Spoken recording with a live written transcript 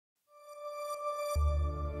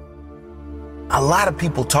A lot of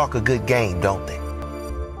people talk a good game, don't they?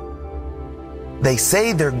 They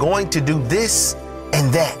say they're going to do this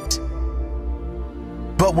and that.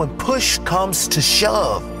 But when push comes to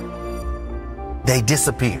shove, they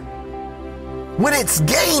disappear. When it's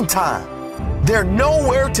game time, they're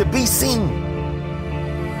nowhere to be seen.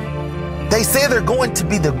 They say they're going to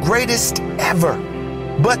be the greatest ever,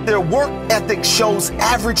 but their work ethic shows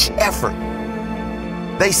average effort.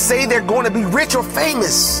 They say they're going to be rich or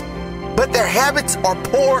famous, but their habits are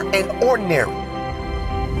poor and ordinary.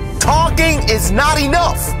 Talking is not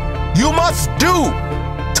enough. You must do.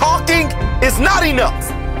 Talking is not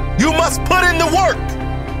enough. You must put in the work.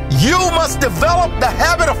 You must develop the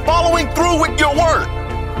habit of following through with your word.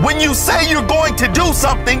 When you say you're going to do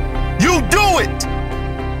something, you do it.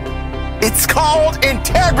 It's called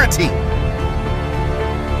integrity.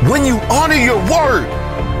 When you honor your word,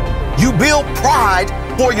 you build pride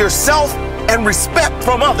for yourself and respect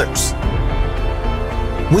from others.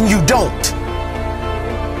 When you don't,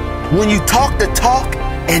 when you talk the talk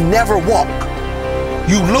and never walk,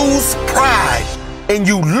 you lose pride and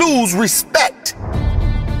you lose respect.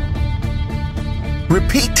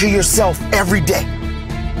 Repeat to yourself every day.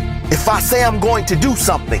 If I say I'm going to do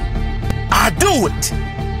something, I do it.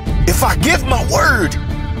 If I give my word,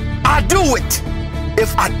 I do it.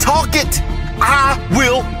 If I talk it, I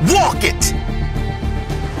will walk it.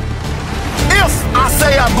 If I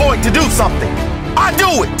say I'm going to do something, I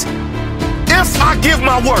do it. If I give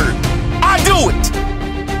my word, I do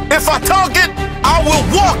it. If I talk it, I will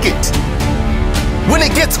walk it. When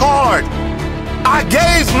it gets hard, I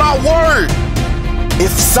gave my word.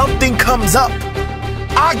 If something comes up,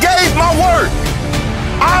 I gave my word.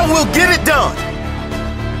 I will get it done.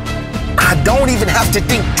 I don't even have to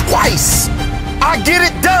think twice. I get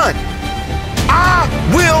it done. I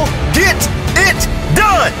will get it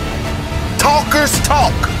done. Talkers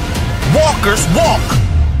talk. Walkers walk.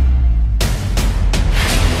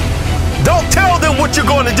 Don't tell them what you're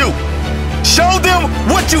going to do. Show them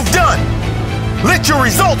what you've done. Let your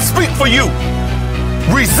results speak for you.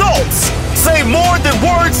 Results say more than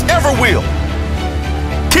words ever will.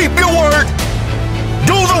 Keep your word.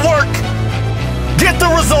 Do the work. Get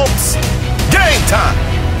the results. Game time.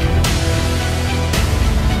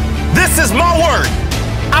 This is my word.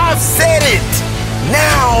 I've said it.